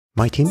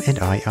My team and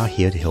I are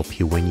here to help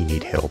you when you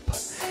need help.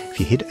 If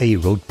you hit a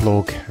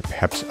roadblock,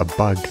 perhaps a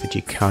bug that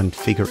you can't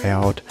figure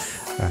out,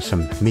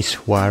 some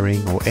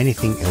miswiring or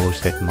anything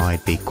else that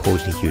might be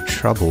causing you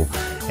trouble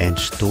and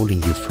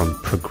stalling you from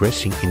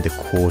progressing in the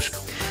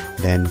course,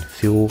 then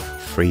feel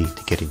free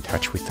to get in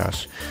touch with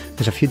us.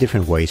 There's a few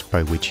different ways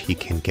by which you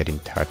can get in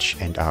touch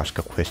and ask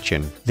a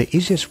question. The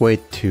easiest way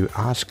to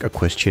ask a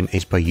question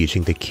is by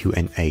using the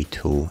Q&A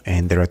tool,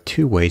 and there are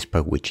two ways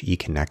by which you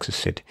can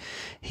access it.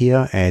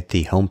 Here at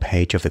the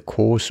homepage of the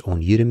course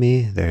on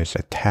Udemy, there's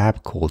a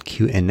tab called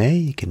Q&A.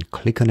 You can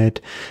click on it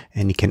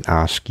and you can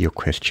ask your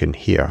question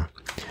here.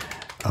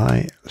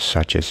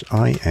 Such as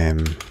I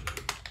am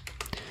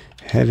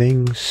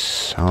having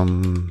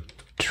some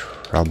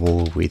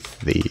trouble with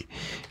the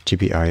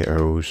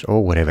GPIOs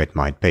or whatever it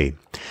might be.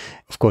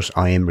 Of course,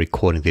 I am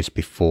recording this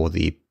before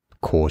the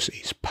course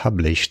is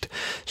published,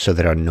 so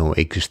there are no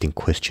existing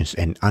questions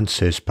and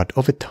answers, but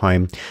over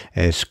time,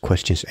 as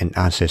questions and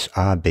answers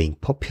are being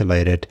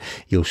populated,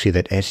 you'll see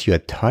that as you are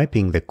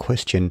typing the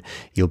question,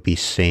 you'll be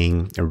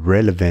seeing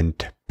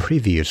relevant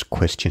previous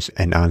questions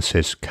and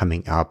answers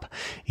coming up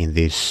in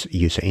this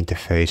user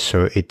interface.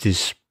 So it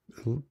is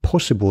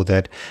possible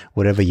that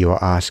whatever you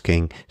are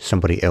asking,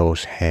 somebody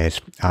else has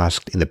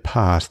asked in the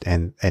past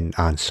and an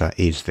answer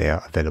is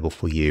there available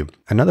for you.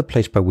 Another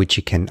place by which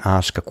you can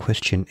ask a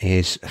question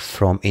is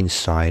from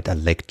inside a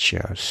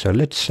lecture. So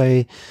let's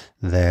say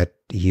that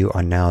you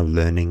are now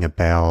learning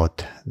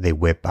about the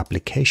web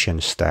application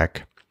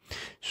stack,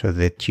 so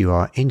that you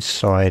are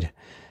inside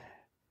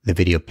the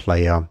video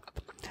player.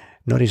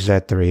 Notice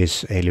that there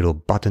is a little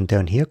button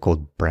down here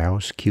called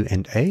Browse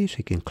Q&A, so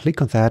you can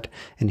click on that,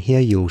 and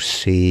here you'll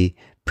see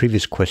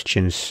previous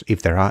questions,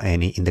 if there are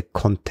any, in the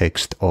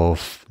context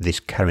of this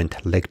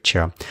current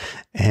lecture.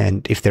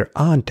 And if there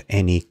aren't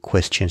any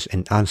questions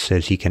and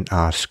answers, you can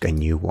ask a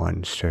new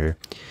one. So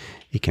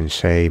you can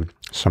say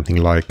something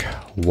like,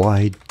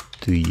 why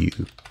do you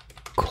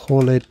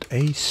call it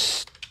a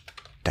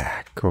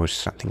stack, or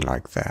something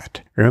like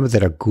that. Remember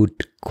that a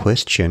good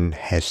question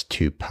has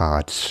two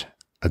parts: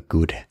 a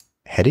good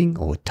heading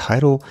or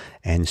title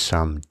and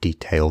some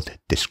detailed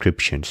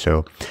description.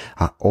 So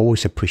I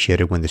always appreciate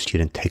it when the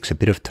student takes a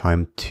bit of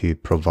time to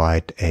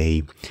provide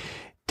a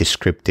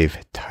descriptive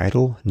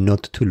title,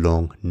 not too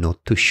long,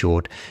 not too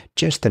short,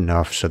 just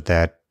enough so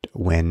that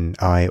when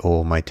I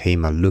or my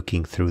team are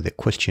looking through the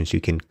questions, you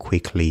can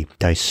quickly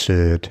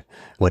discern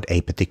what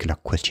a particular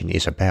question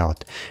is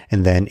about.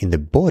 And then in the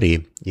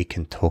body, you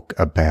can talk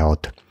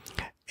about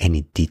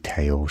any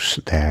details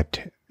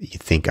that you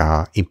think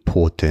are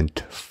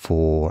important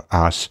for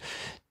us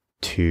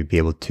to be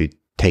able to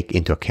take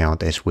into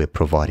account as we're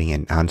providing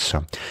an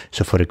answer.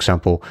 So for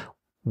example,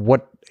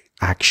 what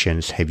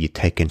actions have you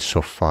taken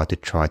so far to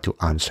try to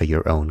answer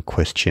your own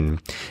question?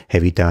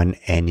 Have you done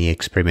any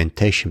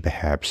experimentation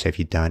perhaps? Have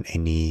you done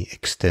any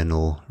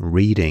external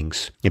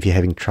readings? If you're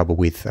having trouble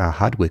with a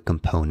hardware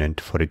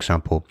component, for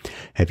example,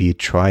 have you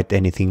tried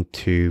anything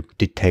to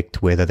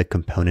detect whether the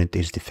component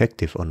is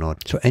defective or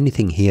not? So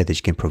anything here that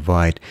you can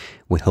provide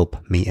will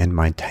help me and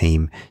my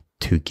team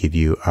to give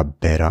you a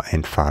better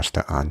and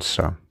faster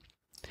answer.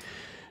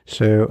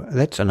 So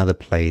that's another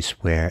place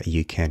where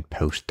you can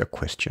post a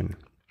question.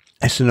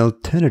 As an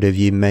alternative,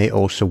 you may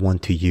also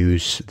want to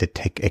use the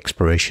Tech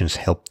Explorations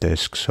help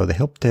desk. So the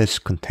help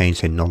desk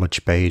contains a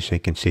knowledge base. You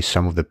can see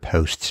some of the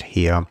posts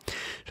here.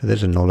 So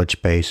there's a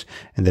knowledge base,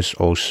 and there's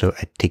also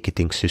a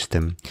ticketing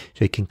system.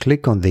 So you can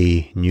click on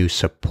the new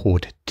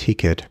support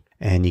ticket,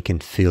 and you can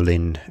fill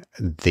in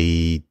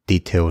the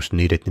details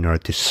needed in order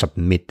to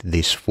submit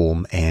this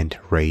form and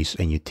raise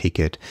a new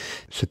ticket.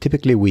 So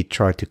typically we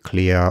try to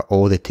clear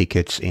all the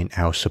tickets in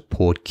our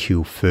support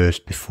queue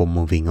first before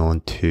moving on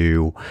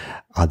to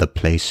other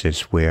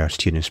places where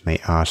students may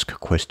ask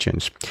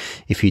questions.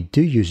 If you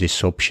do use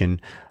this option,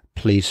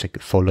 please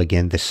follow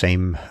again the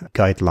same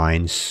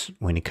guidelines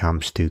when it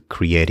comes to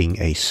creating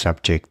a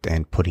subject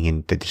and putting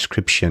in the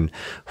description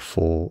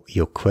for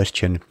your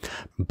question.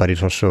 But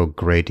it's also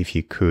great if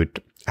you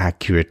could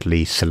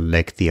accurately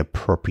select the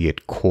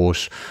appropriate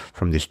course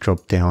from this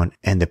drop down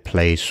and the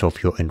place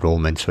of your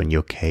enrollment. So in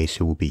your case,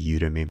 it will be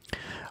Udemy.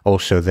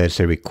 Also, there's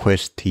a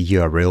request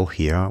URL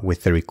here.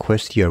 With the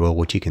request URL,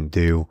 what you can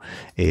do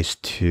is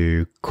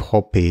to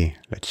copy,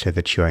 let's say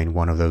that you are in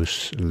one of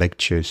those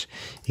lectures,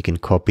 you can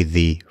copy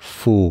the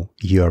full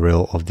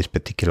URL of this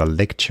particular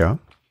lecture.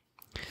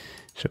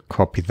 So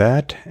copy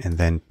that and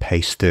then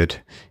paste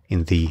it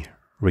in the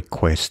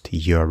request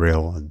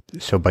URL.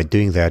 So by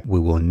doing that, we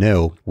will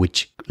know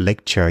which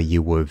lecture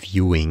you were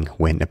viewing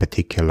when a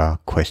particular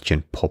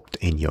question popped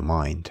in your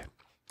mind.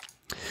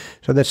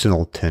 So that's an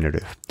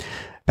alternative.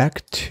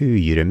 Back to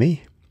Udemy.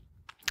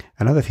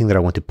 Another thing that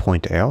I want to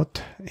point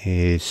out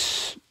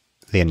is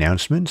the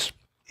announcements.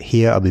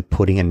 Here I'll be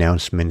putting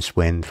announcements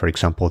when, for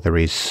example, there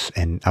is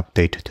an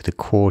update to the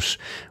course,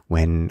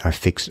 when I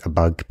fix a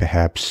bug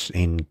perhaps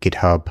in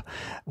GitHub,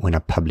 when I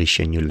publish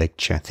a new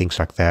lecture, things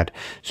like that.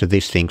 So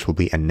these things will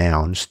be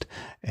announced,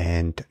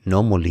 and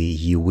normally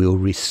you will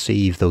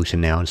receive those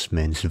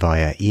announcements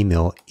via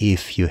email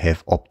if you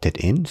have opted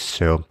in.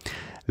 So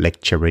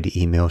lecture-ready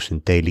emails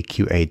and daily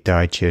QA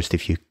digest,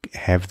 if you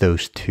have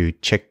those two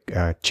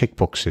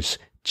checkboxes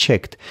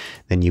checked,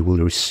 then you will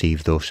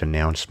receive those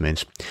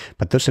announcements.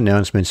 But those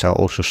announcements are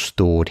also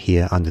stored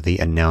here under the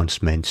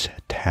Announcements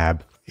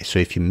tab. So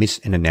if you miss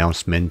an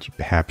announcement,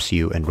 perhaps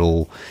you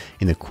enroll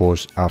in the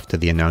course after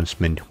the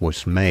announcement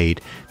was made,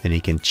 then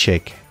you can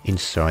check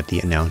inside the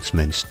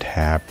Announcements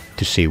tab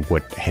to see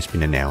what has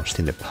been announced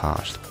in the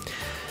past.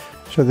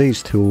 So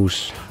these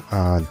tools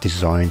are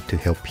designed to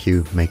help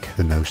you make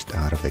the most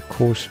out of the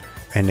course.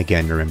 And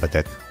again, remember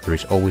that there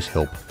is always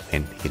help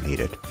when you need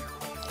it.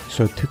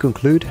 So to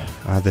conclude,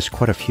 there's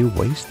quite a few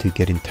ways to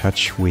get in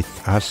touch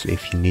with us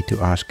if you need to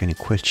ask any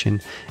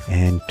question,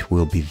 and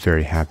we'll be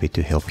very happy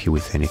to help you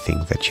with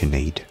anything that you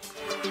need.